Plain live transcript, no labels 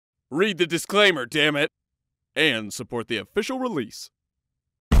Read the disclaimer, damn it! And support the official release.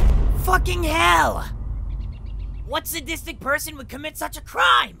 Fucking hell! What sadistic person would commit such a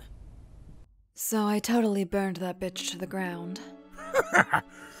crime? So I totally burned that bitch to the ground.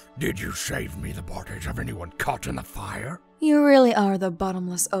 Did you save me the bodies of anyone caught in the fire? You really are the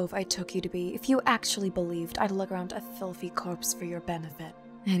bottomless oaf I took you to be if you actually believed I'd look around a filthy corpse for your benefit.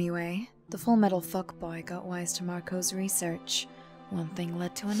 Anyway, the Fullmetal fuckboy got wise to Marcoh's research. One thing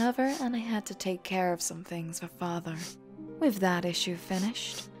led to another, and I had to take care of some things for Father. With that issue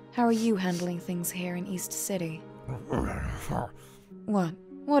finished, how are you handling things here in East City? What?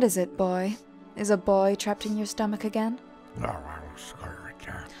 What is it, boy? Is a boy trapped in your stomach again?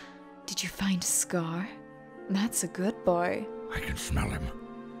 Did you find Scar? That's a good boy. I can smell him.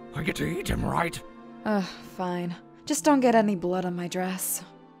 I get to eat him, right? Ugh, fine. Just don't get any blood on my dress.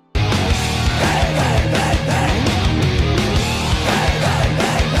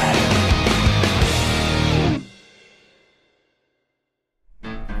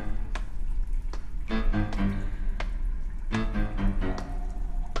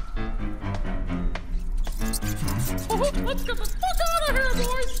 Let's get the fuck out of here,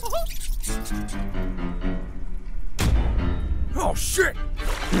 boys! Oh, shit!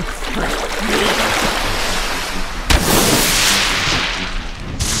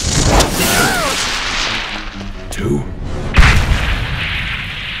 Two.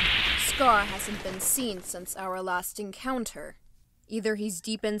 Scar hasn't been seen since our last encounter. Either he's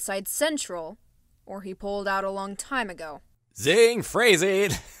deep inside Central, or he pulled out a long time ago. Zing,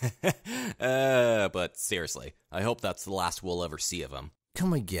 phrasing! But seriously, I hope that's the last we'll ever see of him.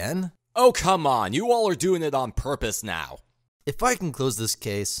 Come again? Oh, come on, you all are doing it on purpose now. If I can close this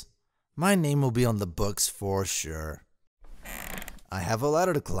case, my name will be on the books for sure. I have a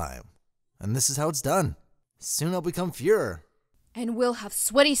ladder to climb, and this is how it's done. Soon I'll become Führer. And we'll have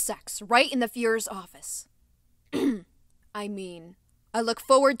sweaty sex right in the Führer's office. I mean, I look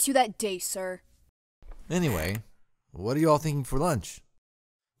forward to that day, sir. Anyway, what are you all thinking for lunch?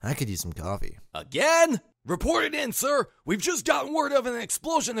 I could use some coffee. Again? Report it in, sir. We've just gotten word of an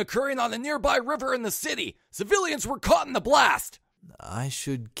explosion occurring on a nearby river in the city. Civilians were caught in the blast. I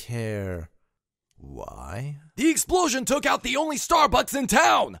should care. Why? The explosion took out the only Starbucks in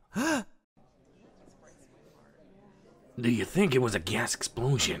town. Do you think it was a gas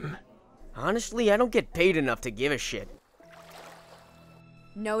explosion? Honestly, I don't get paid enough to give a shit.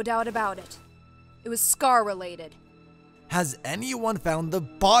 No doubt about it. It was Scar-related. Has anyone found the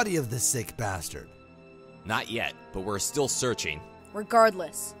body of the sick bastard? Not yet, but we're still searching.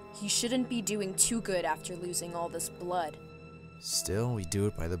 Regardless, he shouldn't be doing too good after losing all this blood. Still, we do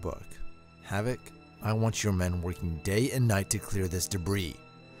it by the book. Havoc, I want your men working day and night to clear this debris.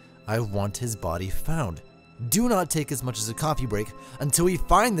 I want his body found. Do not take as much as a coffee break until we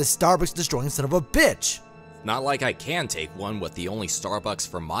find this Starbucks destroying son of a bitch! Not like I can take one with the only Starbucks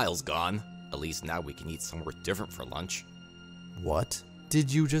for miles gone. At least now we can eat somewhere different for lunch. What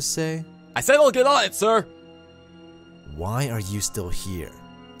did you just say? I said I'll get on it, sir! Why are you still here?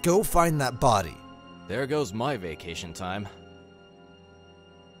 Go find that body. There goes my vacation time.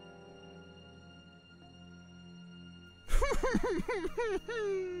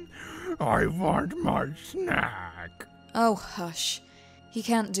 I want my snack. Oh, hush. He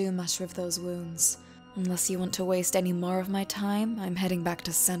can't do much with those wounds. Unless you want to waste any more of my time, I'm heading back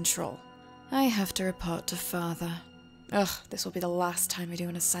to Central. I have to report to Father. Ugh, this will be the last time I do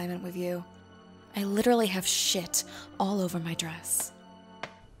an assignment with you. I literally have shit all over my dress.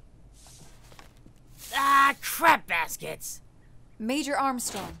 Ah, crap baskets! Major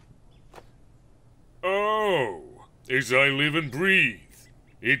Armstrong. Oh, as I live and breathe,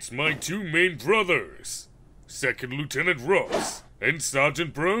 it's my two main brothers, Second Lieutenant Ross and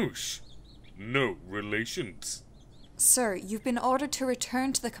Sergeant Brosh. No relations. Sir, you've been ordered to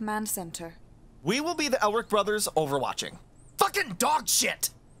return to the command center. We will be the Elric brothers overwatching. Fucking dog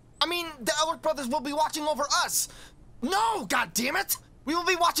shit! I mean, the Elric brothers will be watching over us! No, goddammit! We will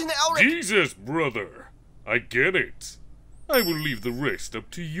be watching the Elric— Jesus, brother! I get it. I will leave the rest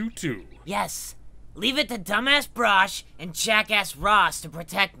up to you two. Yes, leave it to dumbass Brosh and jackass Ross to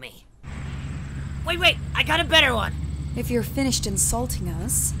protect me. Wait, I got a better one! If you're finished insulting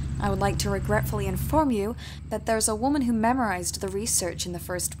us, I would like to regretfully inform you that there's a woman who memorized the research in the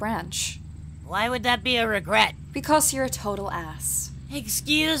first branch. Why would that be a regret? Because you're a total ass.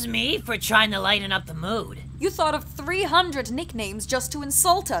 Excuse me for trying to lighten up the mood. You thought of 300 nicknames just to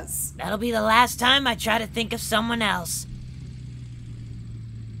insult us. That'll be the last time I try to think of someone else.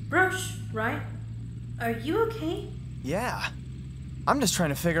 Brosh, right? Are you okay? Yeah. I'm just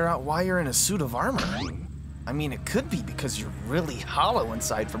trying to figure out why you're in a suit of armor. I mean, it could be because you're really hollow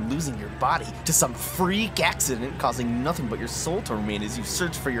inside from losing your body to some freak accident causing nothing but your soul to remain as you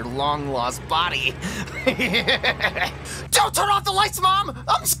search for your long-lost body. Don't turn off the lights, Mom!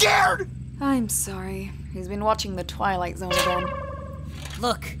 I'm scared! I'm sorry. He's been watching The Twilight Zone again.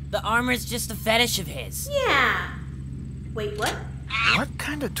 Look, the armor's just a fetish of his. Yeah. Wait, what? What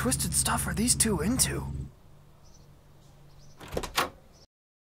kind of twisted stuff are these two into?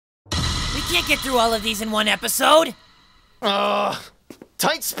 We can't get through all of these in one episode.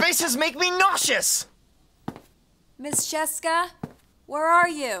 Tight spaces make me nauseous! Miss Sheska, where are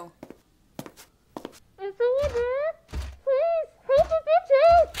you? Is someone there? Please, help the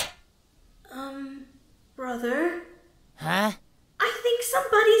bitches! Brother? Huh? I think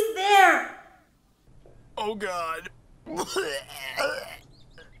somebody's there! Oh God.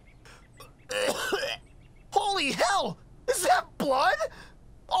 Holy hell! Is that blood?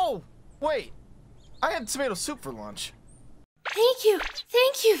 Oh, wait. I had tomato soup for lunch. Thank you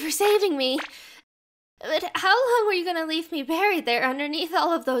for saving me. But how long were you gonna leave me buried there underneath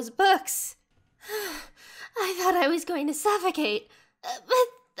all of those books? I thought I was going to suffocate, but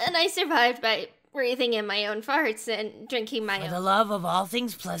then I survived by breathing in my own farts and drinking my own. For the love of all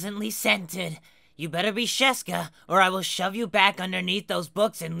things pleasantly scented, you better be Sheska, or I will shove you back underneath those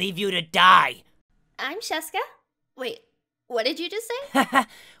books and leave you to die. I'm Sheska? Wait, what did you just say?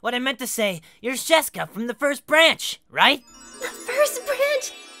 What I meant to say, you're Sheska from the First Branch, right? The First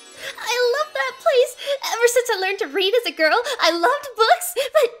Branch? I love that place. Ever since I learned to read as a girl, I loved books,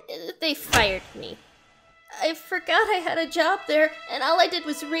 but they fired me. I forgot I had a job there, and all I did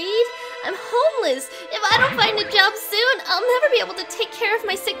was read. I'm homeless. If I don't find a job soon, I'll never be able to take care of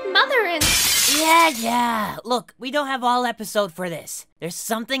my sick mother and... Yeah. Look, we don't have all episode for this. There's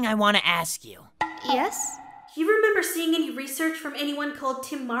something I want to ask you. Yes? Do you remember seeing any research from anyone called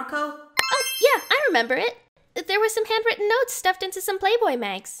Tim Marcoh? Oh, yeah, I remember it. There were some handwritten notes stuffed into some Playboy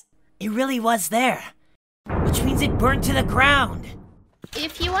mags. It really was there. Which means it burned to the ground.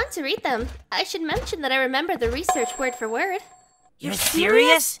 If you want to read them, I should mention that I remember the research word for word. You're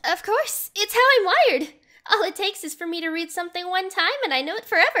serious? Of course. It's how I'm wired. All it takes is for me to read something one time and I know it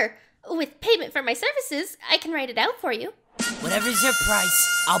forever. With payment for my services, I can write it out for you. Whatever's your price,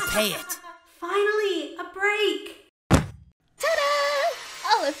 I'll pay it. Finally, a break! Ta-da!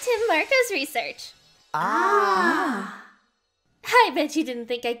 All of Tim Marcoh's research. Ah! I bet you didn't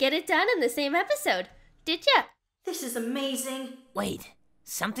think I'd get it done in the same episode, did ya? This is amazing. Wait,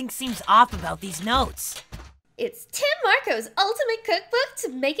 something seems off about these notes. It's Tim Marcoh's ultimate cookbook to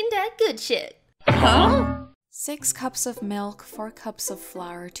making that good shit. Huh? 6 cups of milk, 4 cups of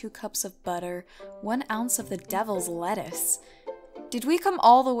flour, 2 cups of butter, 1 ounce of the devil's lettuce. Did we come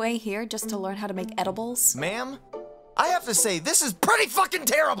all the way here just to learn how to make edibles? Ma'am, I have to say, this is pretty fucking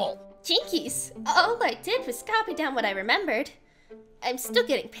terrible! Jinkies, all I did was copy down what I remembered. I'm still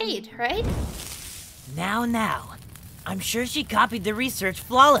getting paid, right? Now. I'm sure she copied the research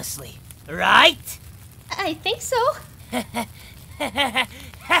flawlessly, right? I think so.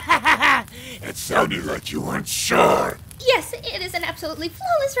 It sounded like you weren't sure. Yes, it is an absolutely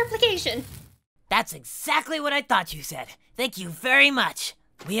flawless replication. That's exactly what I thought you said. Thank you very much.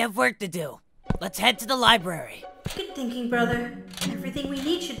 We have work to do. Let's head to the library. Good thinking, brother. Everything we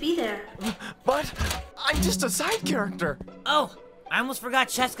need should be there. But I'm just a side character. Oh, I almost forgot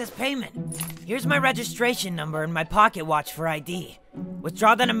Sheska's payment. Here's my registration number and my pocket watch for ID.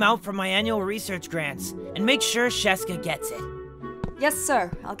 Withdraw that amount from my annual research grants, and make sure Sheska gets it. Yes,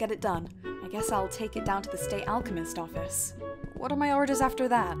 sir. I'll get it done. I guess I'll take it down to the state alchemist office. What are my orders after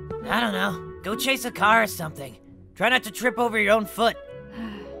that? I don't know. Go chase a car or something. Try not to trip over your own foot.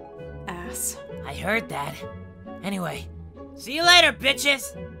 Ass. I heard that. Anyway, see you later,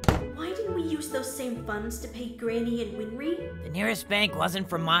 bitches! Why didn't we use those same funds to pay Granny and Winry? The nearest bank wasn't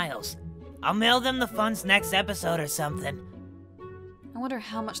for miles. I'll mail them the funds next episode or something. I wonder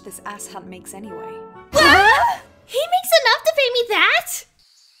how much this asshat makes anyway. What? He makes enough to pay me that?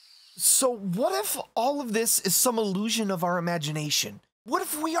 So what if all of this is some illusion of our imagination? What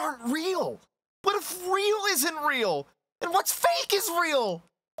if we aren't real? What if real isn't real? And what's fake is real?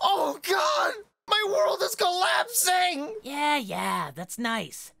 Oh God! My world is collapsing! Yeah, that's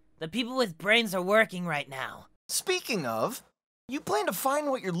nice. The people with brains are working right now. Speaking of, you plan to find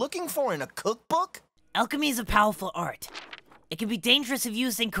what you're looking for in a cookbook? Alchemy is a powerful art. It can be dangerous if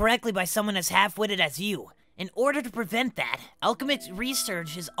used incorrectly by someone as half-witted as you. In order to prevent that, alchemist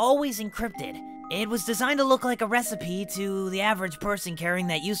research is always encrypted. It was designed to look like a recipe to the average person carrying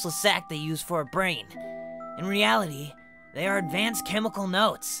that useless sack they use for a brain. In reality, they are advanced chemical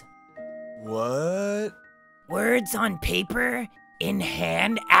notes. What? Words on paper, in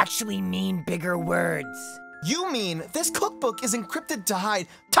hand, actually mean bigger words. You mean this cookbook is encrypted to hide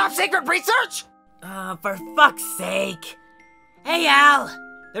top secret research? For fuck's sake. Hey, Al,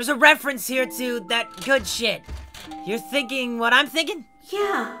 there's a reference here to that good shit. You're thinking what I'm thinking?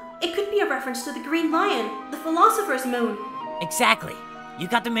 Yeah, it could be a reference to the Green Lion, the Philosopher's Moon. Exactly. You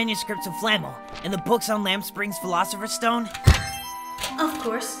got the manuscripts of Flamel and the books on Lamb Spring's Philosopher's Stone? Of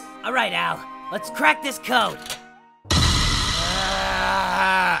course. All right, Al, let's crack this code.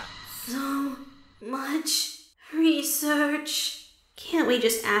 So much research. Can't we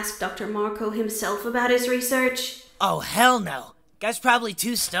just ask Dr. Marcoh himself about his research? Oh, hell no. Guy's probably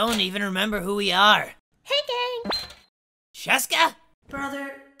too stoned to even remember who we are. Hey, gang! Sheska?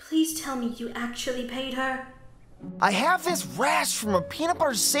 Brother, please tell me you actually paid her. I have this rash from a peanut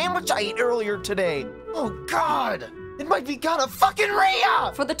butter sandwich I ate earlier today. Oh God, it might be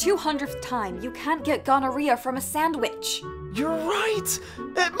gonorrhea! For the 200th time, you can't get gonorrhea from a sandwich. You're right,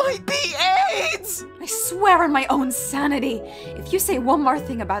 it might be AIDS! I swear on my own sanity, if you say one more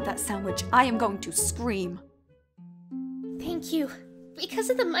thing about that sandwich, I am going to scream. Thank you. Because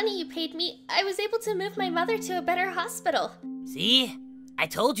of the money you paid me, I was able to move my mother to a better hospital. See? I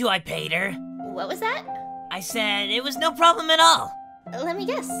told you I paid her. What was that? I said it was no problem at all. Let me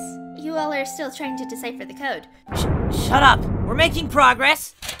guess. You all are still trying to decipher the code. Shut up. We're making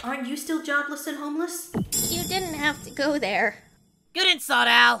progress. Aren't you still jobless and homeless? You didn't have to go there. Good insight,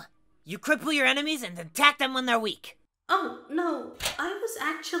 Al. You cripple your enemies and attack them when they're weak. Oh, no. I was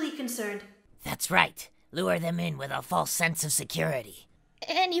actually concerned. That's right. Lure them in with a false sense of security.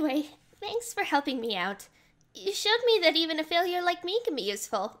 Anyway, thanks for helping me out. You showed me that even a failure like me can be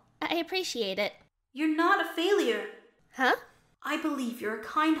useful. I appreciate it. You're not a failure. Huh? I believe you're a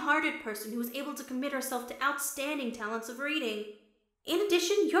kind-hearted person who was able to commit herself to outstanding talents of reading. In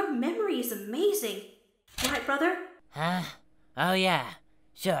addition, your memory is amazing. Right, brother? Huh? Oh yeah.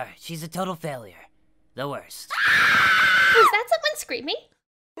 Sure, she's a total failure. The worst. Was that someone screaming?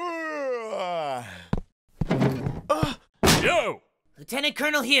 Yo! Lieutenant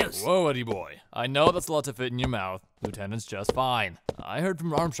Colonel Hughes! Whoa, Eddie boy. I know that's a lot to fit in your mouth. Lieutenant's just fine. I heard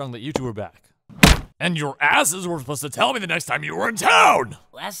from Armstrong that you two were back. And your asses were supposed to tell me the next time you were in town!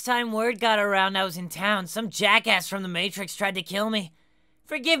 Last time word got around I was in town, some jackass from the Matrix tried to kill me.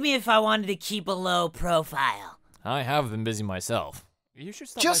 Forgive me if I wanted to keep a low profile. I have been busy myself. You should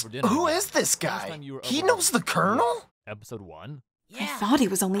stop Just by for dinner. who is this guy? He knows the Colonel? Episode 1? Yeah, I thought he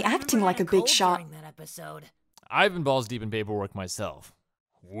was only acting like a big shot. That episode. I've been balls deep in paperwork myself.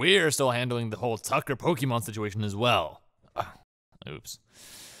 We're still handling the whole Tucker Pokemon situation as well. Oops.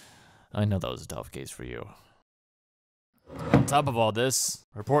 I know that was a tough case for you. On top of all this,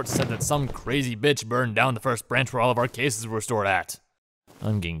 reports said that some crazy bitch burned down the first branch where all of our cases were stored at.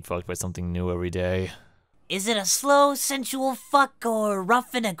 I'm getting fucked by something new every day. Is it a slow, sensual fuck or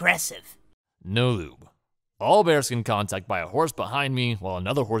rough and aggressive? No lube. All bearskin contact by a horse behind me while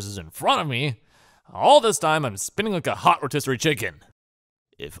another horse is in front of me. All this time I'm spinning like a hot rotisserie chicken.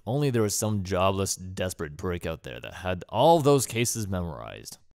 If only there was some jobless, desperate prick out there that had all those cases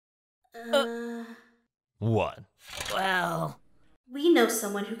memorized. What? Well... We know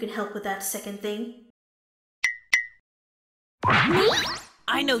someone who can help with that second thing. Me?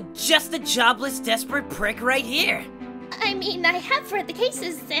 I know just the jobless, desperate prick right here. I mean, I have read the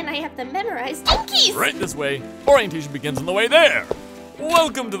cases, and I have them memorized. Dinkies! Right this way. Orientation begins on the way there.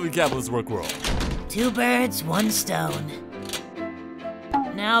 Welcome to the capitalist work world. 2 birds, 1 stone.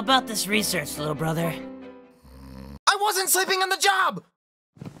 Now about this research, little brother. I wasn't sleeping on the job!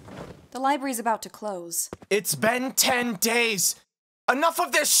 The library's about to close. It's been 10 days. Enough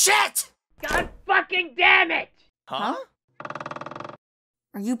of this shit! God fucking damn it! Huh?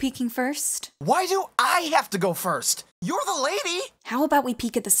 Are you peeking first? Why do I have to go first? You're the lady! How about we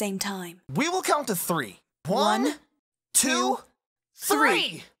peek at the same time? We will count to 3. 1, 2,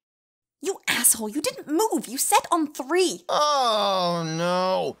 3! You asshole, you didn't move. You said on 3. Oh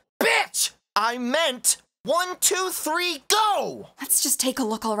no. Bitch! I meant 1, 2, 3, go! Let's just take a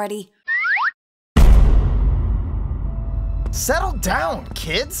look already. Settle down,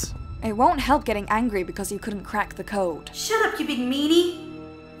 kids! It won't help getting angry because you couldn't crack the code. Shut up, you big meanie!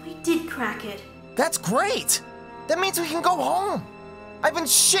 We did crack it. That's great! That means we can go home! I've been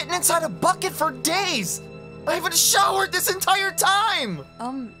shitting inside a bucket for days! I haven't showered this entire time!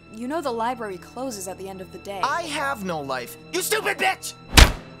 You know the library closes at the end of the day. I have no life, you stupid bitch!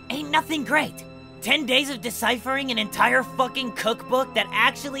 Ain't nothing great. 10 days of deciphering an entire fucking cookbook that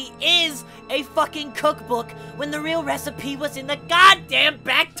actually is a fucking cookbook when the real recipe was in the goddamn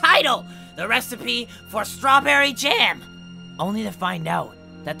back title! The recipe for strawberry jam! Only to find out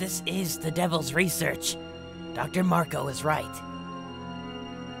that this is the devil's research. Dr. Marcoh is right.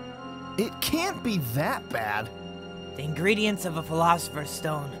 It can't be that bad. The ingredients of a philosopher's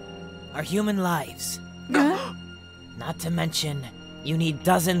stone are human lives. Not to mention, you need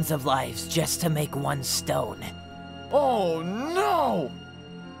dozens of lives just to make one stone. Oh no!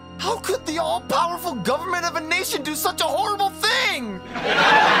 How could the all-powerful government of a nation do such a horrible thing?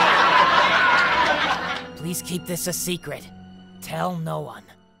 Please keep this a secret. Tell no one.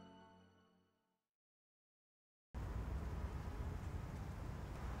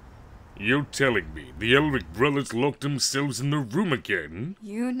 You're telling me the Elric brothers locked themselves in the room again?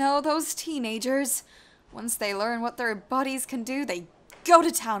 You know those teenagers. Once they learn what their bodies can do, they go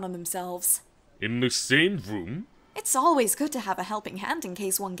to town on themselves. In the same room? It's always good to have a helping hand in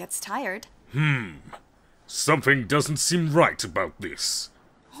case one gets tired. Something doesn't seem right about this.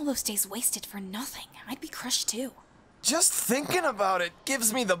 All those days wasted for nothing. I'd be crushed too. Just thinking about it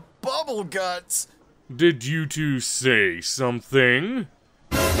gives me the bubble guts. Did you two say something?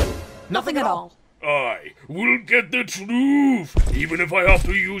 Nothing at all. I will get the truth, even if I have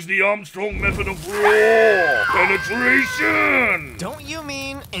to use the Armstrong method of raw penetration! Don't you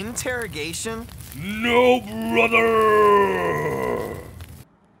mean interrogation? No, brother!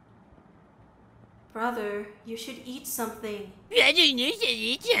 Brother, you should eat something. You should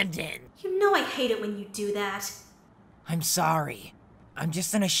eat something. You know I hate it when you do that. I'm sorry. I'm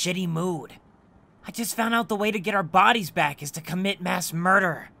just in a shitty mood. I just found out the way to get our bodies back is to commit mass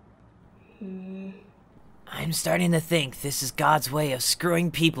murder. I'm starting to think this is God's way of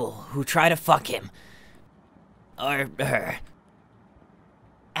screwing people who try to fuck him. Or her.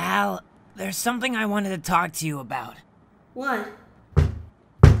 Al, there's something I wanted to talk to you about. What?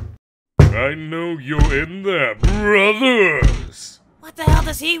 I know you're in there, brothers! What the hell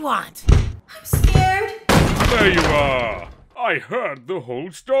does he want? I'm scared. There you are! I heard the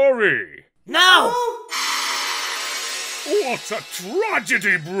whole story! No! What a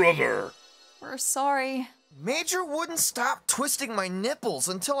tragedy, brother! We're sorry. Major wouldn't stop twisting my nipples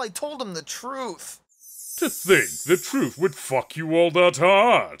until I told him the truth. To think the truth would fuck you all that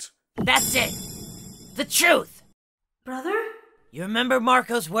hard! That's it! The truth! Brother? You remember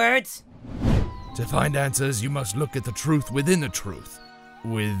Marcoh's words? To find answers, you must look at the truth within a truth.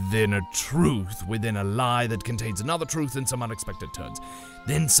 Within a truth, within a lie that contains another truth and some unexpected turns.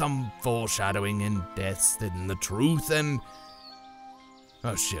 Then some foreshadowing and deaths, then the truth and...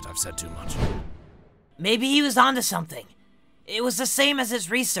 Oh shit, I've said too much. Maybe he was onto something. It was the same as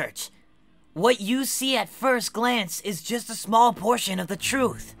his research. What you see at first glance is just a small portion of the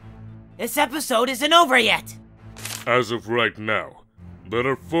truth. This episode isn't over yet! As of right now, there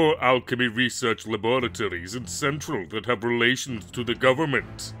are 4 alchemy research laboratories in Central that have relations to the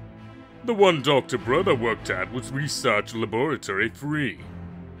government. The one Dr. Brother worked at was Research Laboratory 3.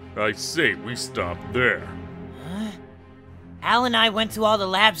 I say we stop there. Huh? Al and I went to all the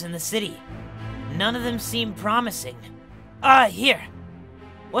labs in the city. None of them seemed promising. Here.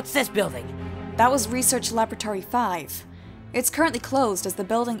 What's this building? That was Research Laboratory 5. It's currently closed as the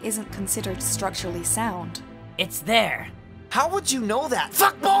building isn't considered structurally sound. It's there. How would you know that,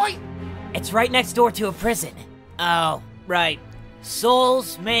 fuckboy? It's right next door to a prison. Oh, right.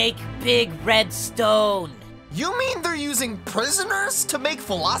 Souls make big red stone. You mean they're using prisoners to make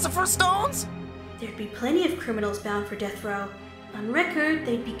philosopher's stones? There'd be plenty of criminals bound for death row. On record,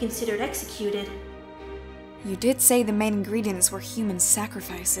 they'd be considered executed. You did say the main ingredients were human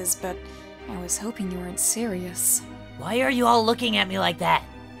sacrifices, but I was hoping you weren't serious. Why are you all looking at me like that?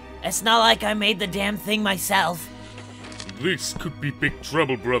 It's not like I made the damn thing myself. This could be big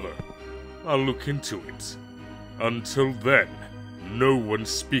trouble, brother. I'll look into it. Until then, no one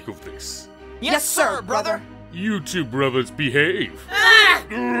speak of this. Yes, sir, brother. You two brothers behave. Ah!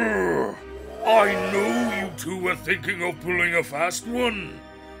 I know you two were thinking of pulling a fast one.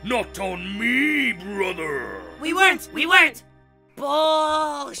 Not on me, brother. We weren't.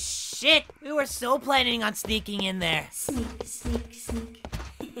 Bullshit. We were so planning on sneaking in there. Sneak.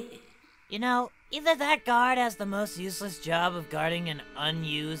 You know, either that guard has the most useless job of guarding an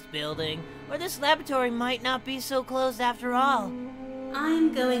unused building, or this laboratory might not be so closed after all.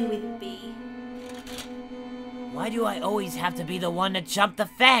 I'm going with B. Why do I always have to be the one to jump the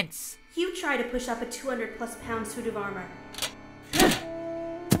fence? You try to push up a 200+ pound suit of armor.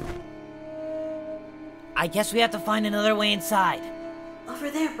 I guess we have to find another way inside.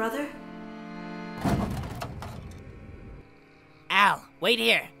 Over there, brother. Al, wait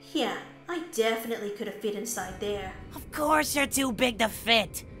here. Yeah, I definitely could have fit inside there. Of course you're too big to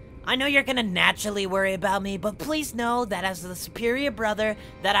fit. I know you're gonna naturally worry about me, but please know that as the superior brother,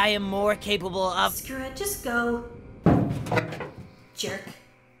 that I am more capable of— Screw it, just go. Jerk.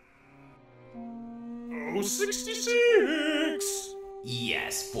 Oh, 66!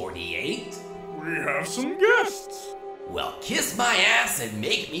 Yes, 48? We have some guests. Well, kiss my ass and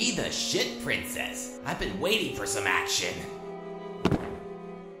make me the shit princess. I've been waiting for some action.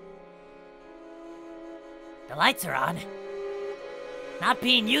 The lights are on. Not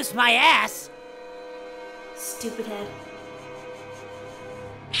being used my ass. Stupid head.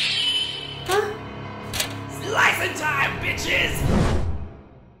 Slicing time, bitches!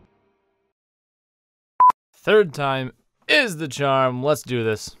 Third time is the charm. Let's do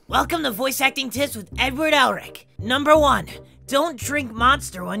this. Welcome to Voice Acting Tips with Edward Elric. Number 1, don't drink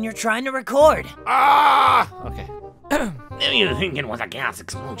Monster when you're trying to record. Okay. Maybe you think it was a gas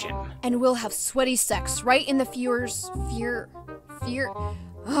explosion. And we'll have sweaty sex right in the Führer.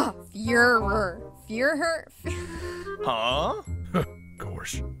 Huh?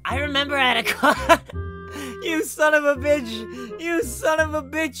 Gosh. I remember at a car. You son of a bitch! You son of a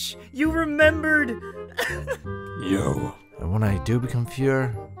bitch! You remembered! Yo. And when I do become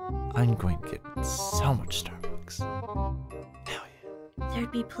Führer, I'm going to get so much Starbucks. Hell yeah.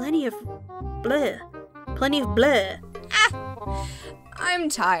 There'd be plenty of bleh. Plenty of bleh. I'm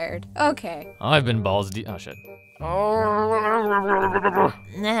tired. Okay. I've been balls deep. Oh, shit. Nah,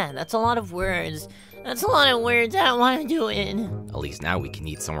 that's a lot of words. That's a lot of words. I don't want to do it. At least now we can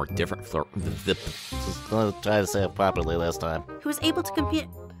eat somewhere different. I'll try to say it properly this time. Who was able to compete.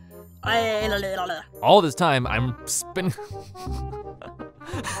 All this time, I'm spinning.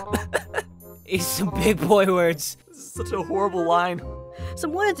 It's some big boy words. Such a horrible line.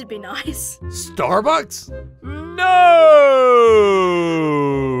 Some words would be nice. Starbucks? No!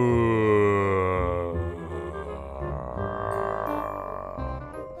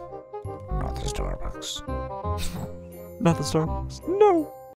 Not the Starbucks. Not the Starbucks. No!